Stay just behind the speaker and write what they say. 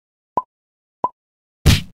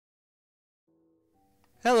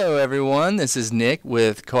Hello everyone, this is Nick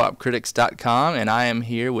with coopcritics.com and I am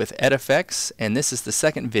here with EdFX, and this is the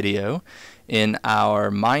second video in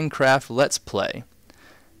our Minecraft Let's Play.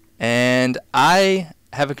 And I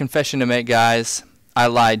have a confession to make, guys. I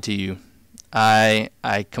lied to you. I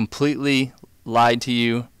completely lied to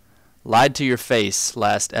you, lied to your face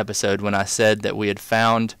last episode when I said that we had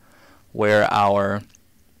found where our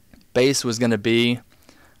base was going to be.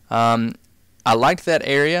 I liked that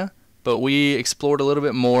area, but we explored a little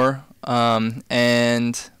bit more,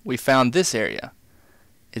 and we found this area.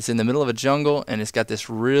 It's in the middle of a jungle, and it's got this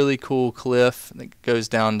really cool cliff that goes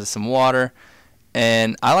down to some water,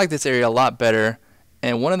 and I like this area a lot better.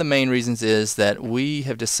 And one of the main reasons is that we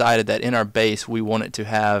have decided that in our base we want it to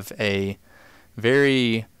have a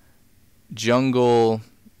very jungle,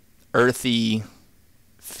 earthy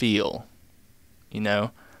feel. You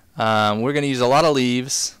know, we're going to use a lot of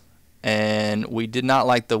leaves, and we did not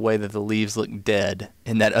like the way that the leaves looked dead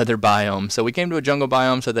in that other biome. So we came to a jungle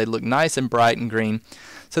biome so they look nice and bright and green.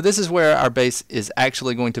 So this is where our base is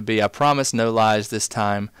actually going to be. I promise, no lies this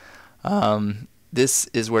time. This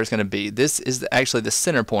is where it's going to be. This is actually the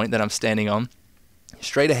center point that I'm standing on.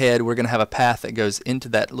 Straight ahead, we're going to have a path that goes into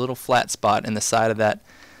that little flat spot in the side of that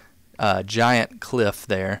giant cliff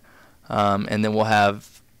there. And then we'll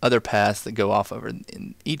have other paths that go off over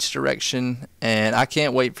in each direction, and I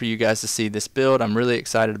can't wait for you guys to see this build. I'm really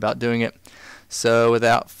excited about doing it. So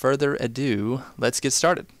without further ado, let's get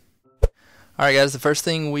started. Alright guys, the first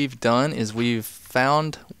thing we've done is we've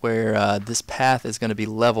found where this path is going to be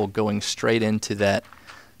level, going straight into that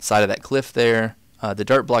side of that cliff there. The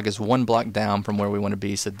dirt block is one block down from where we want to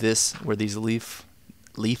be, so this, where these leaves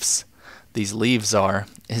are,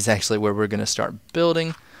 is actually where we're going to start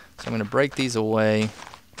building. So I'm going to break these away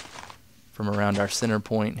from around our center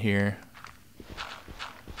point here.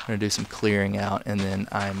 I'm going to do some clearing out, and then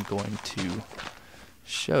I'm going to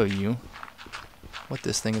show you what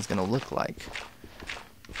this thing is going to look like.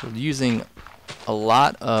 We're using a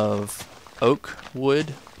lot of oak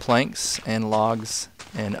wood planks and logs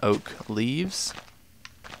and oak leaves.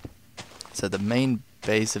 So the main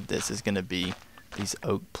base of this is going to be these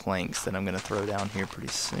oak planks that I'm going to throw down here pretty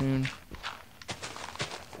soon.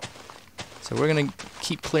 So we're going to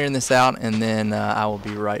keep clearing this out, and then I will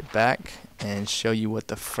be right back and show you what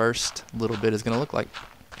the first little bit is going to look like.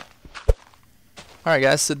 Alright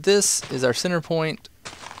guys, so this is our center point,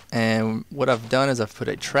 and what I've done is I've put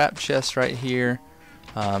a trap chest right here,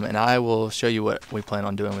 and I will show you what we plan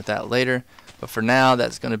on doing with that later. But for now,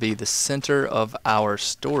 that's going to be the center of our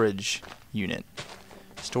storage unit,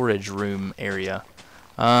 storage room area.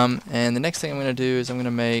 And the next thing I'm going to do is I'm going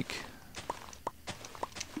to make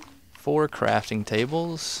 4 crafting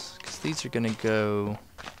tables, because these are going to go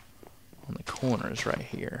on the corners right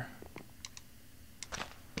here.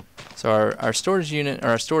 So our storage unit, or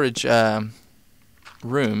our storage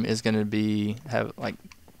room, is going to have like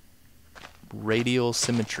radial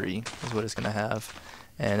symmetry is what it's going to have,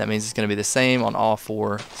 and that means it's going to be the same on all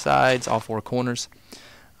 4 sides, all 4 corners.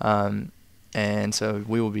 And so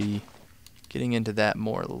we will be getting into that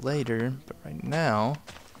more later, but right now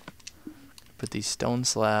put these stone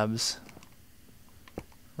slabs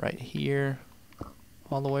right here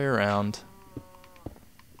all the way around.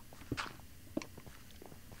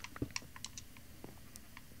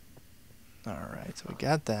 Alright, so we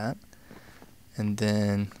got that. And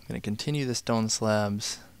then I'm going to continue the stone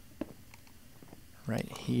slabs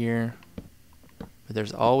right here. But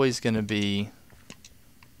there's always going to be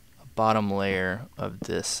a bottom layer of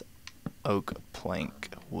this oak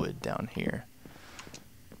plank wood down here.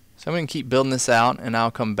 So I'm going to keep building this out, and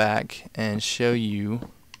I'll come back and show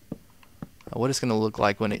you what it's going to look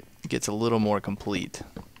like when it gets a little more complete.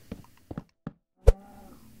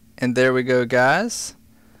 And there we go, guys.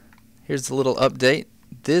 Here's a little update.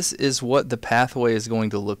 This is what the pathway is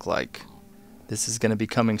going to look like. This is going to be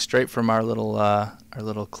coming straight from our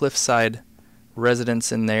little cliffside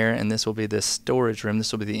residence in there, and this will be the storage room.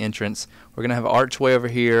 This will be the entrance. We're going to have an archway over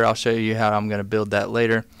here. I'll show you how I'm going to build that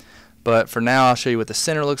later. But for now, I'll show you what the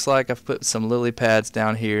center looks like. I've put some lily pads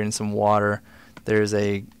down here and some water. There's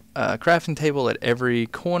a crafting table at every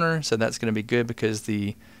corner, so that's going to be good because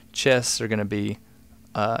the chests are going to be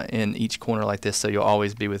in each corner like this, so you'll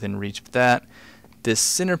always be within reach of that. This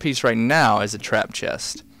centerpiece right now is a trap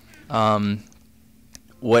chest.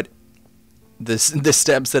 What the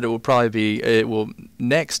steps that it will probably be, it will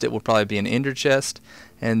probably be an ender chest,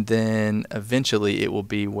 and then eventually it will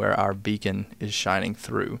be where our beacon is shining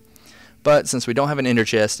through. But since we don't have an ender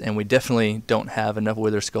chest, and we definitely don't have enough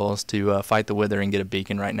wither skulls to fight the wither and get a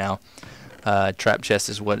beacon right now, trap chest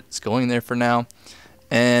is what's going there for now.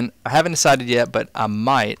 And I haven't decided yet, but I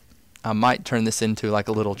might I might turn this into like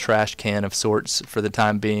a little trash can of sorts for the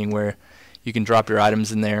time being, where you can drop your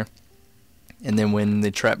items in there, and then when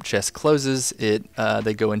the trap chest closes,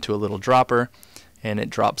 they go into a little dropper, and it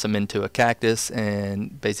drops them into a cactus,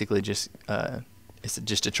 and basically just it's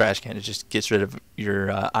just a trash can. It just gets rid of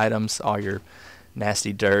your items, all your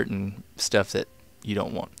nasty dirt and stuff that you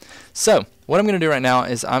don't want. So what I'm going to do right now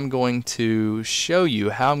is I'm going to show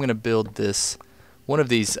you how I'm going to build this one of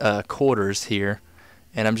these quarters here,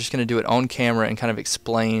 and I'm just going to do it on camera and kind of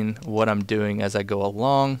explain what I'm doing as I go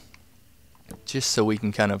along, just so we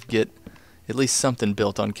can kind of get at least something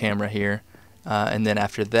built on camera here, and then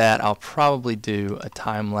after that I'll probably do a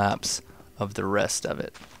time lapse of the rest of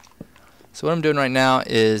it. So what I'm doing right now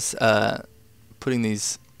is putting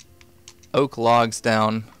these oak logs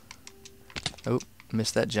down. Oh,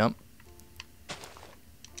 missed that jump.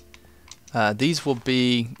 These will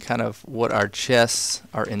be kind of what our chests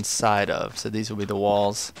are inside of. So these will be the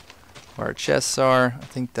walls where our chests are. I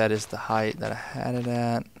think that is the height that I had it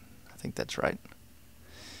at. I think that's right.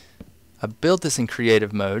 I built this in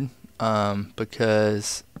creative mode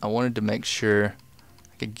because I wanted to make sure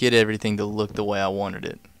I could get everything to look the way I wanted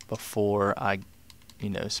it before I,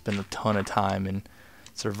 spend a ton of time in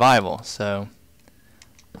survival. So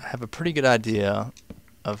I have a pretty good idea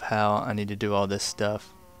of how I need to do all this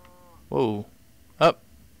stuff. Whoa, up,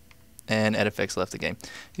 and EdFX left the game.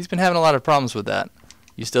 He's been having a lot of problems with that.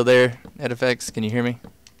 You still there, EdFX? Can you hear me?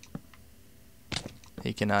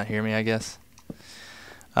 He cannot hear me, I guess.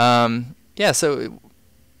 Yeah, so,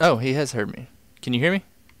 oh, he has heard me. Can you hear me?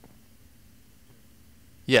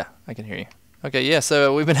 Yeah, I can hear you. Okay, yeah,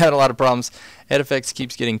 so we've been having a lot of problems. EdFX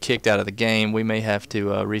keeps getting kicked out of the game. We may have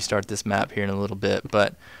to restart this map here in a little bit,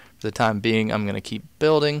 but for the time being, I'm going to keep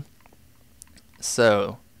building.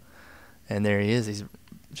 So, and there he is. He's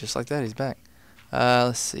just like that. He's back.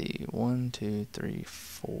 Let's see. 1, 2, 3,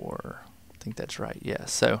 4. I think that's right. Yeah,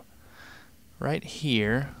 so right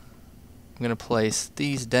here, I'm going to place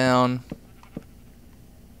these down.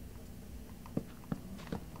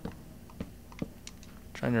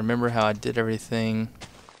 Trying to remember how I did everything.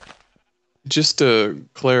 Just to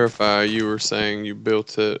clarify, you were saying you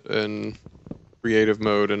built it in creative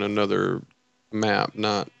mode in another map,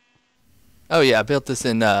 not... Oh yeah, I built this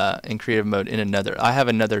in creative mode in another. I have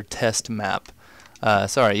another test map.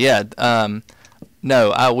 Sorry, yeah.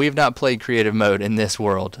 No, we've not played creative mode in this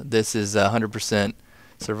world. This is 100%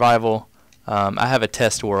 survival. I have a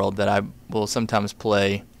test world that I will sometimes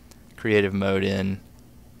play creative mode in,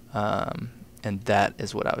 and that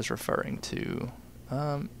is what I was referring to.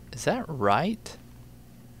 Is that right?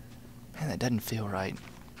 Man, that doesn't feel right.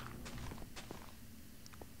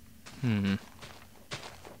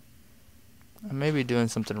 I may be doing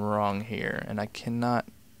something wrong here, and I cannot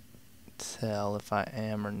tell if I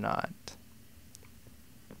am or not.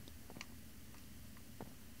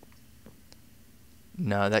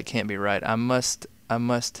 No, that can't be right. I must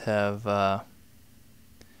have that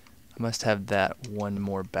one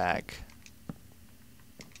more back.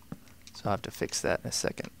 So I'll have to fix that in a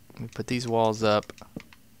second. Let me put these walls up,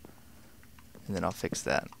 and then I'll fix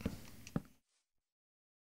that.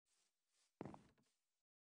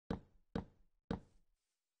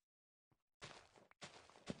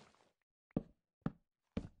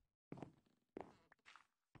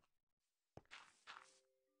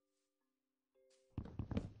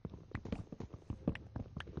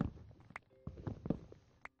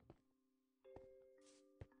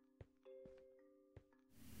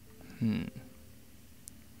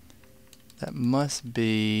 That must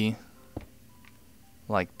be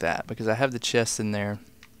like that, because I have the chest in there.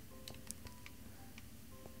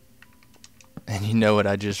 And you know what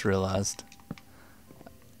I just realized?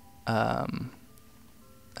 I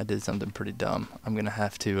did something pretty dumb. I'm gonna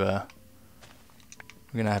have to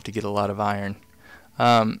get a lot of iron.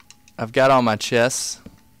 I've got all my chests.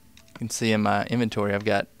 You can see in my inventory I've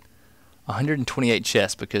got 128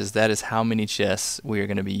 chests, because that is how many chests we are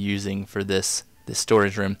going to be using for this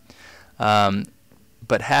storage room.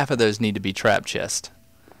 But half of those need to be trap chests.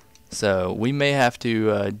 So we may have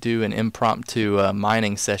to do an impromptu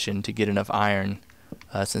mining session to get enough iron,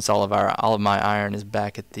 since all of my iron is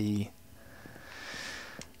back at the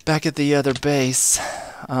other base.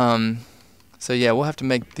 So yeah, we'll have to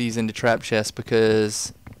make these into trap chests,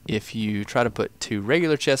 because if you try to put two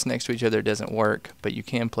regular chests next to each other, it doesn't work, but you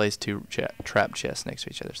can place two trap chests next to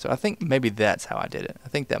each other. So I think maybe that's how I did it. I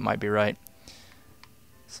think that might be right.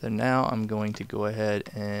 So now I'm going to go ahead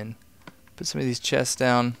and put some of these chests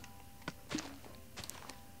down.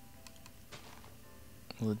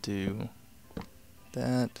 We'll do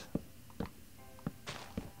that.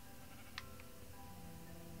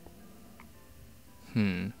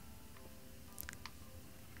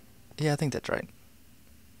 Yeah, I think that's right.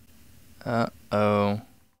 Uh-oh.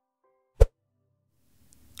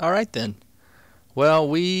 Alright then. Well,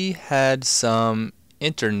 we had some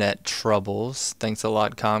internet troubles. Thanks a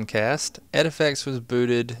lot, Comcast. EdFX was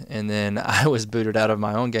booted, and then I was booted out of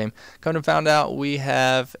my own game. Come to find out, we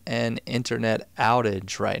have an internet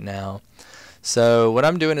outage right now. So what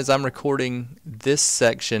I'm doing is I'm recording this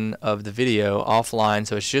section of the video offline,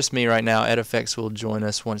 so it's just me right now. EdFX will join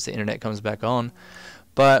us once the internet comes back on.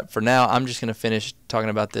 But for now, I'm just going to finish talking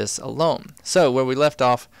about this alone. So where we left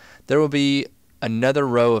off, there will be another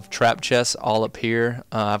row of trap chests all up here.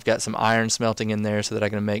 I've got some iron smelting in there so that I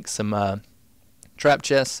can make some trap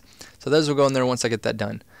chests. So those will go in there once I get that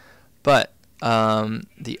done. But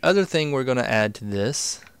the other thing we're going to add to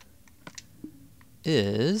this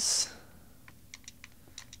is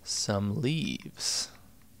some leaves.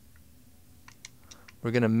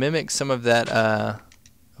 We're going to mimic some of that.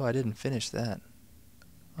 Oh, I didn't finish that.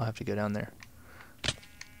 I'll have to go down there.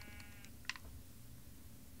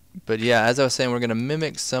 But yeah, as I was saying, we're going to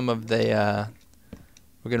mimic some of the,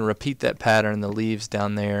 we're going to repeat that pattern, the leaves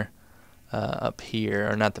down there up here,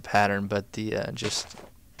 or not the pattern, but the just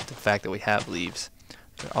the fact that we have leaves.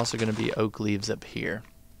 There are also going to be oak leaves up here.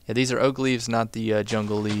 Yeah, these are oak leaves, not the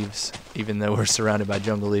jungle leaves, even though we're surrounded by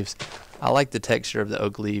jungle leaves. I like the texture of the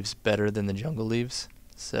oak leaves better than the jungle leaves,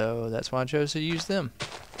 so that's why I chose to use them.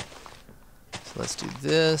 So let's do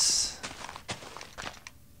this.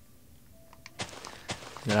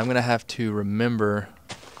 And then I'm going to have to remember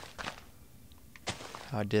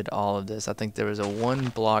how I did all of this. I think there was a 1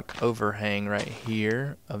 block overhang right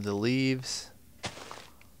here of the leaves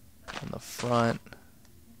on the front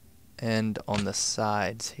and on the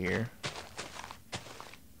sides here.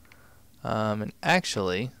 And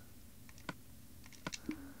actually,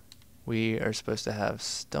 we are supposed to have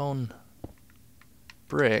stone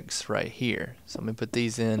bricks right here. So let me put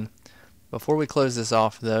these in. Before we close this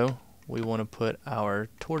off though, we want to put our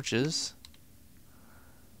torches.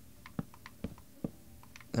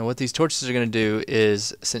 Now what these torches are going to do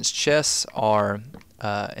is, since chests are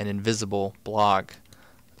an invisible block,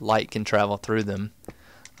 light can travel through them.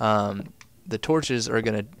 The torches are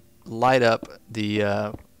going to light up the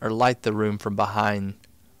or light the room from behind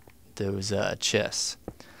those chests.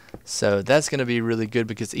 So that's going to be really good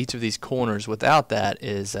because each of these corners without that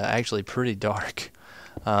is actually pretty dark.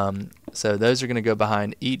 So those are going to go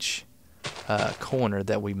behind each corner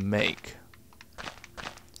that we make.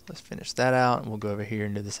 So let's finish that out, and we'll go over here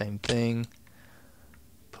and do the same thing.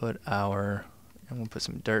 I'm going to put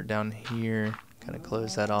some dirt down here, kind of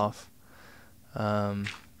close that off. And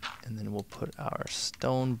then we'll put our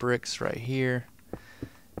stone bricks right here.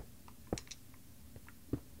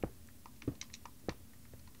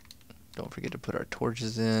 Don't forget to put our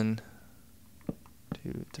torches in.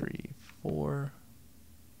 2, 3, 4.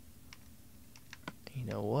 You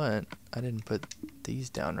know what? I didn't put these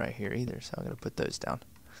down right here either, so I'm going to put those down.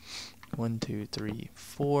 1, 2, 3,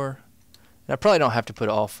 4. And I probably don't have to put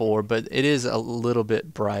all 4, but it is a little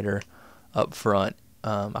bit brighter up front.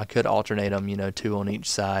 I could alternate them, 2 on each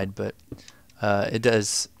side, but it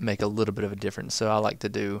does make a little bit of a difference. So I like to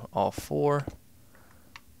do all 4.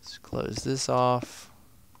 Let's close this off.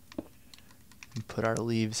 And put our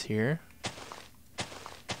leaves here.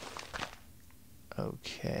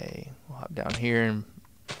 Okay, we'll hop down here and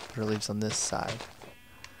put our leaves on this side.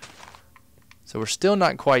 So we're still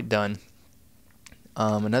not quite done.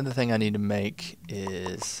 Another thing I need to make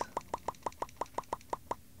is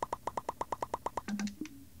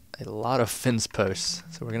a lot of fence posts.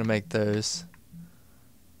 So we're going to make those.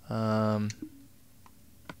 Made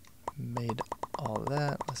all of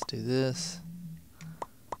that. Let's do this.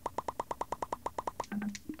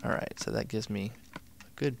 Alright, so that gives me a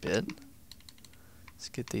good bit. Let's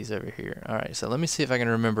get these over here. Alright, so let me see if I can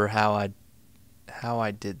remember how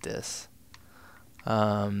I did this.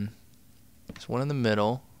 There's one in the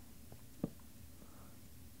middle.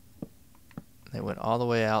 They went all the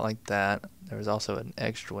way out like that. There was also an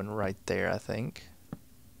extra one right there, I think.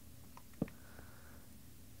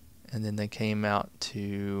 And then they came out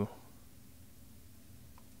to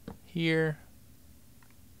here.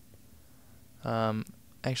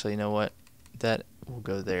 Actually, you know what? That will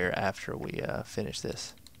go there after we finish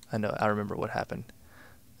this. I remember what happened.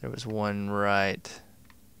 There was one right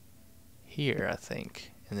here, I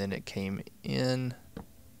think. And then it came in.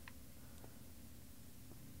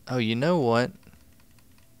 Oh, you know what?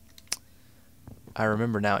 I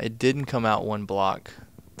remember now. It didn't come out 1 block.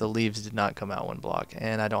 The leaves did not come out 1 block.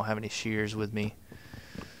 And I don't have any shears with me.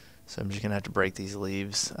 So I'm just going to have to break these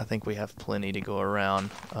leaves. I think we have plenty to go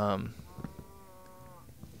around.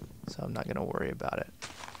 So I'm not going to worry about it.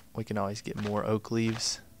 We can always get more oak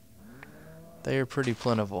leaves. They are pretty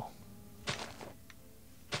plentiful.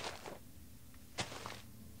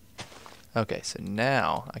 Okay, so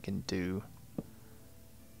now I can do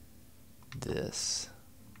this.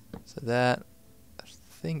 So that, I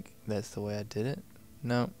think that's the way I did it.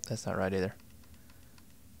 No, that's not right either.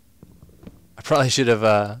 I probably should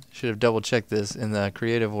have double checked this in the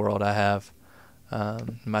creative world I have,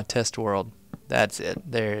 my test world. That's it.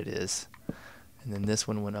 There it is. And then this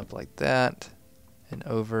one went up like that and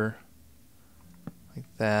over like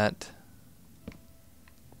that.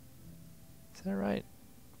 Is that right?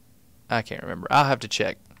 I can't remember. I'll have to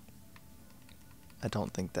check. I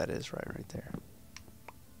don't think that is right there.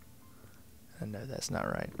 I know that's not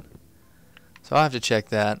right. So I'll have to check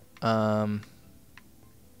that. I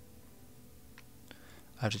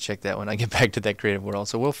have to check that when I get back to that creative world.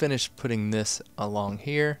 So we'll finish putting this along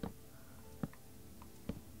here.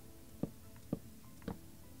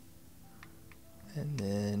 And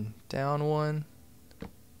then down one.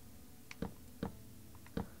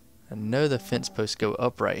 I know the fence posts go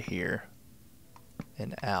up right here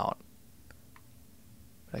and out,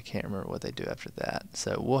 but I can't remember what they do after that.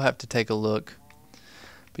 So we'll have to take a look.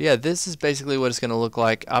 But yeah, this is basically what it's going to look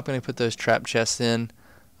like. I'm going to put those trap chests in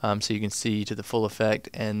so you can see to the full effect.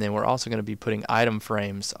 And then we're also going to be putting item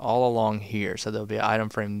frames all along here. So there'll be an item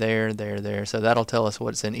frame there, there, there. So that'll tell us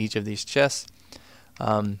what's in each of these chests.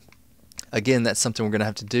 Again, that's something we're going to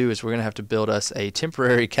have to do, is we're going to have to build us a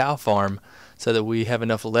temporary cow farm so that we have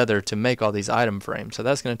enough leather to make all these item frames. So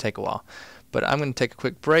that's going to take a while. But I'm going to take a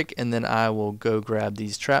quick break, and then I will go grab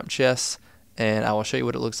these trap chests, and I will show you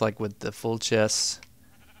what it looks like with the full chests.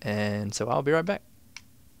 And so I'll be right back.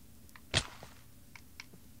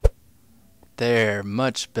 There,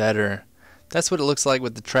 much better. That's what it looks like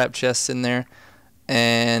with the trap chests in there.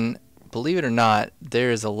 And believe it or not,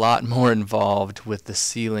 there is a lot more involved with the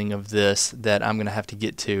ceiling of this that I'm going to have to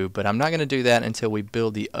get to, but I'm not going to do that until we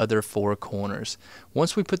build the other four corners.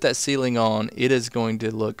 Once we put that ceiling on, it is going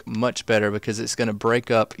to look much better because it's going to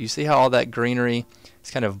break up. You see how all that greenery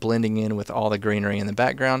is kind of blending in with all the greenery in the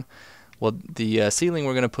background? Well, the ceiling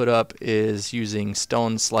we're going to put up is using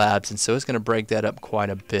stone slabs, and so it's going to break that up quite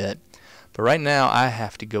a bit. But right now I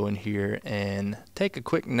have to go in here and take a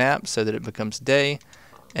quick nap so that it becomes day.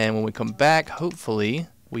 And when we come back, hopefully,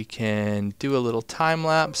 we can do a little time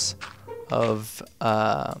lapse of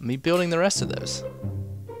me building the rest of those.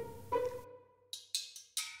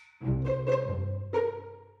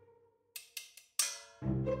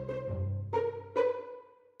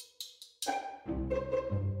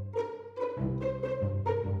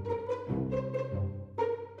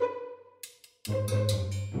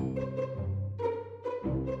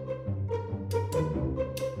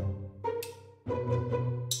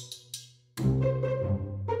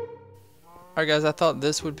 Alright guys, I thought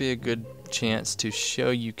this would be a good chance to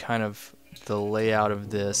show you kind of the layout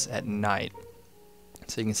of this at night.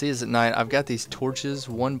 So you can see this at night. I've got these torches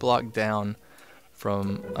one block down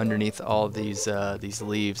from underneath all of these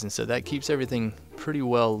leaves, and so that keeps everything pretty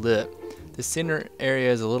well lit. The center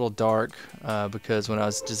area is a little dark because when I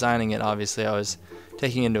was designing it, obviously I was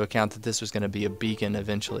taking into account that this was going to be a beacon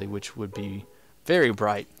eventually, which would be very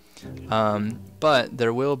bright. But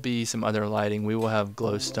there will be some other lighting. We will have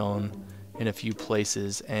glowstone in a few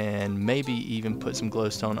places, and maybe even put some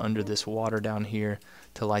glowstone under this water down here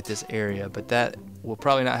to light this area, but that will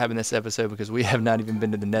probably not happen this episode because we have not even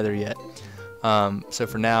been to the Nether yet. So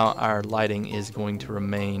for now, our lighting is going to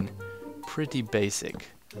remain pretty basic.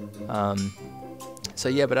 So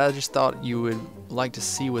yeah, but I just thought you would like to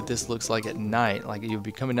see what this looks like at night. Like, you'll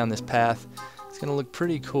be coming down this path. It's gonna look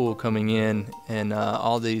pretty cool coming in, and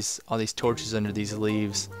all these torches under these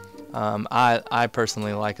leaves. I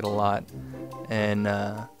personally like it a lot, and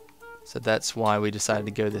so that's why we decided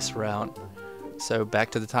to go this route. So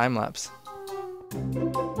back to the time lapse.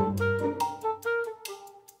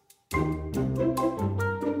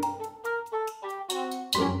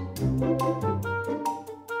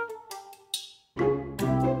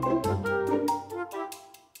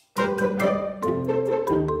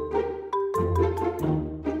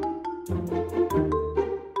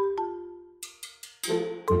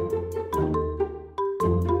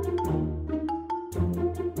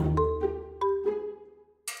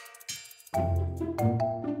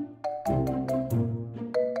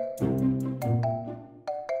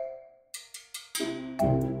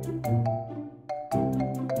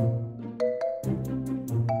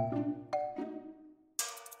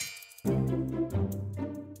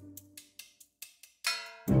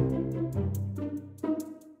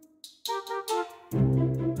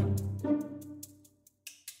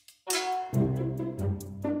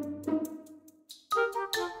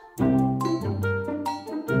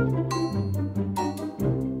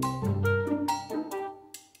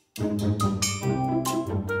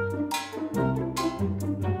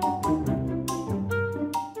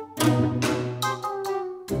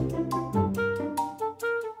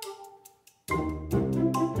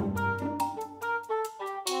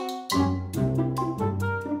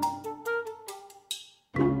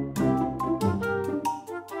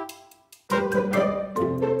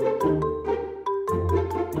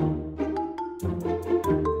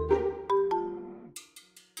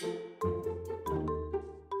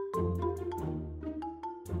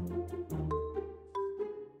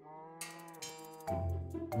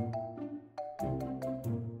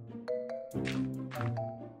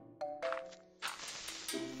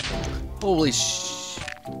 Holy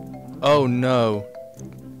oh no.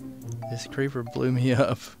 This creeper blew me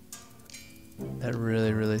up. That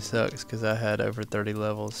really sucks because I had over 30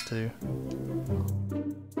 levels too.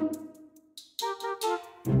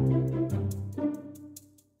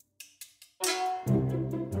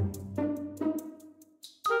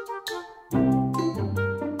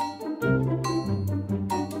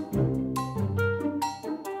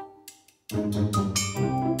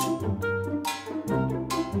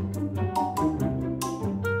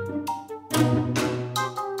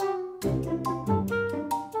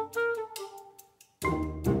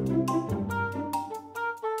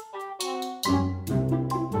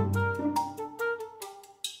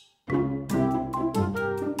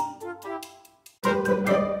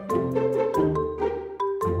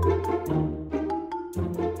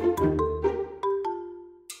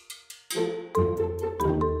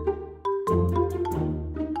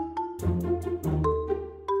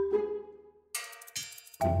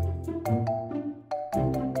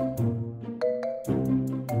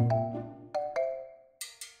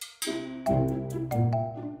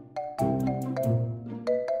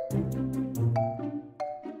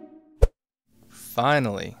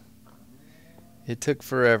 Finally. It took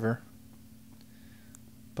forever,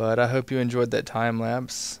 but I hope you enjoyed that time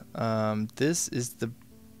lapse. This is the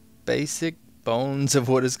basic bones of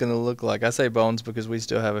what it's going to look like. I say bones because we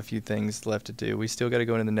still have a few things left to do. We still got to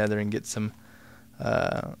go into the nether and get some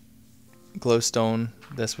glowstone.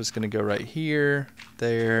 That's what's going to go right here,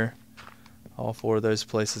 there, all four of those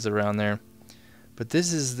places around there. But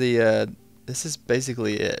this is the this is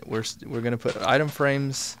basically it. We're going to put item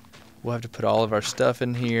frames. We'll have to put all of our stuff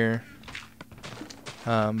in here.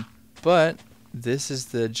 But this is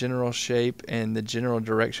the general shape and the general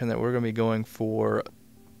direction that we're going to be going for.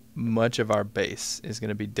 Much of our base is going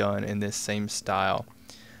to be done in this same style.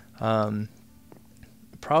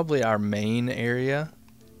 Probably our main area,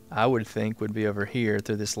 I would think, would be over here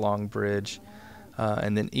through this long bridge.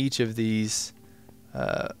 And then each of these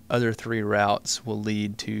other three routes will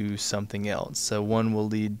lead to something else. So one will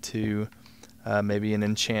lead to maybe an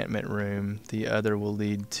enchantment room. The other will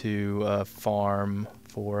lead to a farm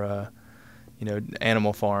for, you know,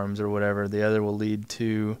 animal farms or whatever. The other will lead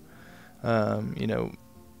to, you know,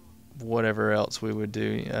 whatever else we would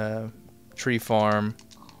do. Tree farm,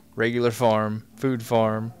 regular farm, food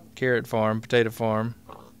farm, carrot farm, potato farm.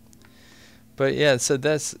 But yeah, so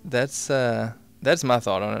that's my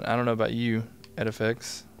thought on it. I don't know about you,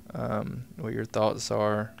 EdFX, what your thoughts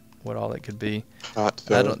are, what all it could be.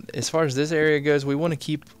 As far as this area goes, we want to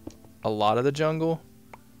keep a lot of the jungle.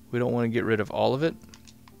 We don't want to get rid of all of it,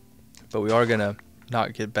 but we are gonna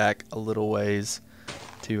knock it back a little ways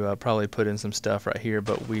to probably put in some stuff right here.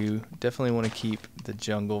 But we definitely want to keep the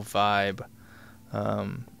jungle vibe.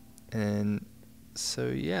 And so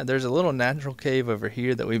yeah, there's a little natural cave over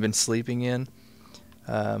here that we've been sleeping in.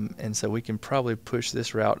 And so we can probably push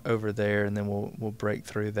this route over there, and then we'll break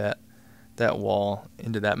through that wall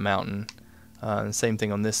into that mountain. And same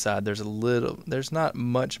thing on this side. There's not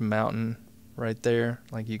much mountain right there.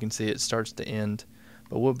 Like you can see, it starts to end,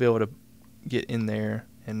 but we'll be able to get in there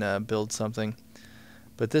and build something.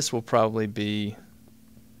 But this will probably be,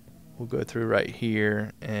 we'll go through right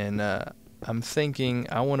here, and I'm thinking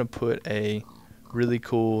I want to put a really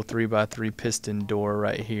cool 3x3 piston door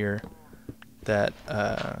right here that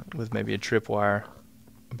with maybe a tripwire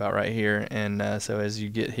about right here, and so as you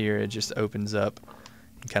get here, it just opens up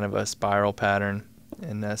in kind of a spiral pattern.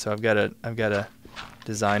 And so I've got a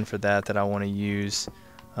design for that I want to use.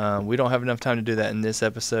 We don't have enough time to do that in this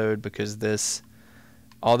episode because this,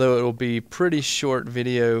 although it will be pretty short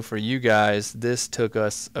video for you guys, this took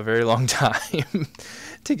us a very long time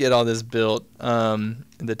to get all this built.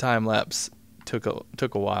 The time lapse took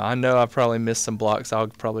a while. I know I probably missed some blocks. I'll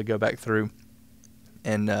probably go back through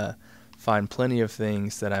and find plenty of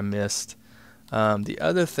things that I missed. The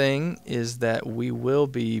other thing is that we will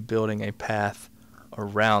be building a path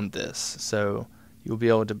around this, so you'll be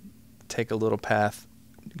able to take a little path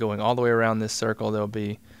going all the way around this circle. There'll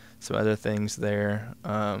be some other things there,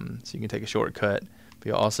 so you can take a shortcut.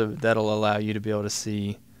 But also, that'll allow you to be able to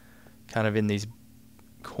see kind of in these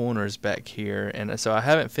corners back here, and so I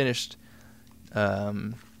haven't finished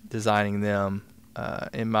designing them.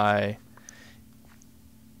 In my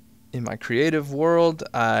creative world,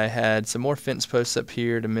 I had some more fence posts up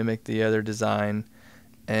here to mimic the other design,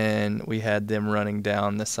 and we had them running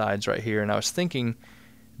down the sides right here, and I was thinking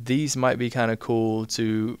these might be kind of cool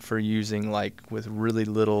for using like with really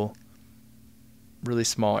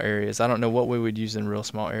small areas. I don't know what we would use in real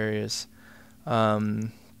small areas. I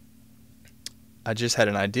just had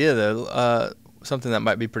an idea though. Something that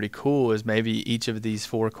might be pretty cool is maybe each of these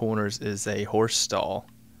 4 corners is a horse stall.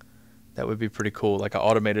 That would be pretty cool, like an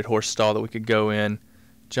automated horse stall that we could go in,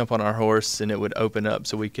 jump on our horse, and it would open up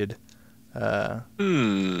so we could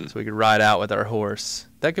ride out with our horse.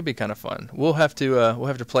 That could be kind of fun. We'll have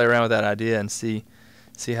to play around with that idea and see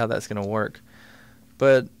how that's gonna work.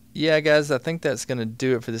 But yeah, guys, I think that's gonna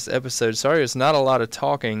do it for this episode. Sorry, it's not a lot of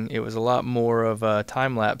talking. It was a lot more of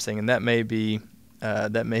time lapsing, and that may be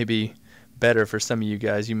better for some of you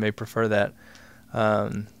guys. You may prefer that.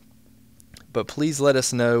 But please let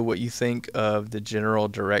us know what you think of the general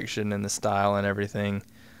direction and the style and everything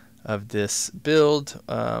of this build.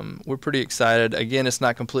 We're pretty excited. Again, it's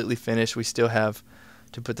not completely finished. We still have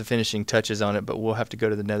to put the finishing touches on it, but we'll have to go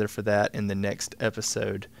to the Nether for that in the next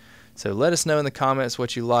episode. So let us know in the comments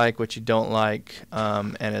what you like, what you don't like,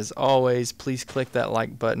 and as always, please click that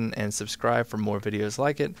like button and subscribe for more videos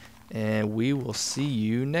like it, and we will see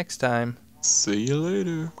you next time. See you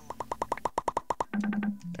later.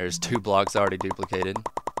 There's 2 blocks already duplicated.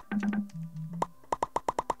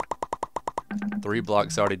 3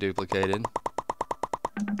 blocks already duplicated.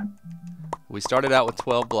 We started out with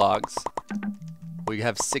 12 blocks. We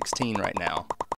have 16 right now.